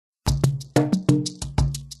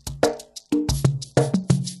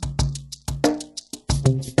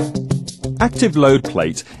Actiw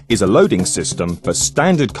LoadPlate is a loading system for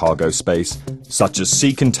standard cargo space such as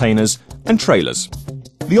sea containers and trailers.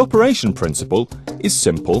 The operation principle is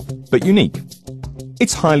simple but unique.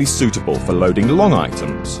 It's highly suitable for loading long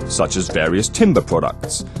items such as various timber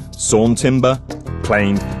products, sawn timber,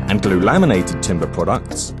 planed and glue-laminated timber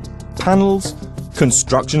products, panels,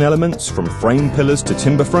 construction elements from frame pillars to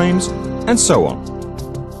timber frames, and so on.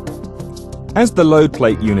 As the load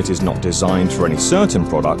plate unit is not designed for any certain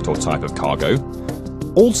product or type of cargo,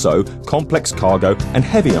 also complex cargo and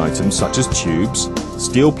heavy items such as tubes,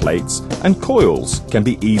 steel plates and coils can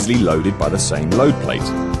be easily loaded by the same load plate.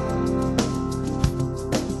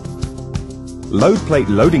 Load plate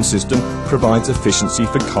loading system provides efficiency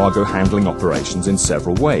for cargo handling operations in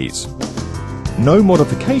several ways. No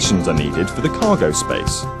modifications are needed for the cargo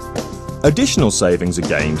space. Additional savings are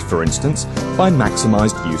gained, for instance, by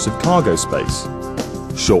maximised use of cargo space,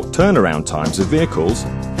 short turnaround times of vehicles,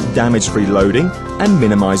 damage-free loading and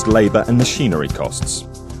minimised labour and machinery costs.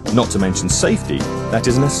 Not to mention safety, that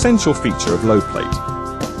is an essential feature of load plate.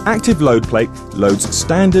 Actiw LoadPlate loads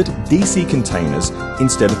standard DC containers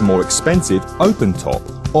instead of more expensive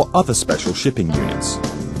open-top or other special shipping units.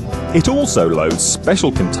 It also loads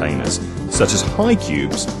special containers such as high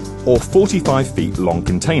cubes or 45 feet long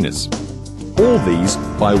containers. All these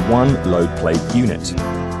by one load plate unit.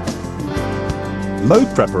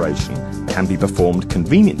 Load preparation can be performed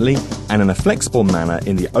conveniently and in a flexible manner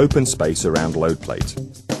in the open space around load plate.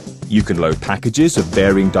 You can load packages of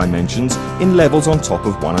varying dimensions in levels on top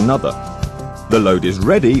of one another. The load is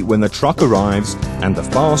ready when the truck arrives, and the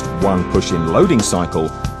fast one push-in loading cycle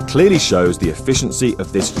clearly shows the efficiency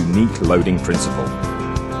of this unique loading principle.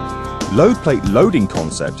 Load plate loading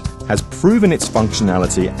concept has proven its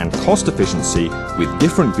functionality and cost efficiency with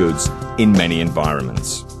different goods in many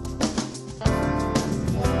environments.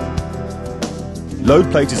 Load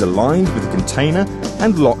plate is aligned with the container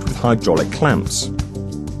and locked with hydraulic clamps.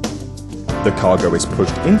 The cargo is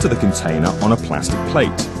pushed into the container on a plastic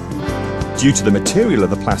plate. Due to the material of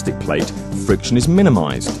the plastic plate, friction is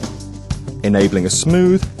minimized, enabling a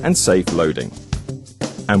smooth and safe loading,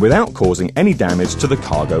 and without causing any damage to the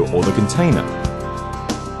cargo or the container.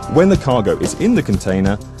 When the cargo is in the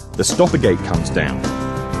container, the stopper gate comes down.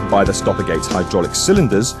 By the stopper gate's hydraulic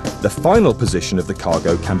cylinders, the final position of the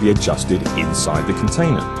cargo can be adjusted inside the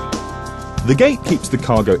container. The gate keeps the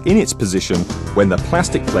cargo in its position when the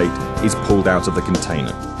plastic plate is pulled out of the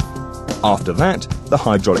container. After that, the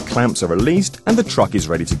hydraulic clamps are released and the truck is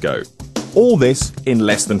ready to go. All this in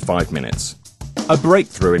less than 5 minutes. A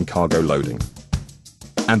breakthrough in cargo loading.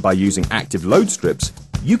 And by using active load strips,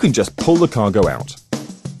 you can just pull the cargo out.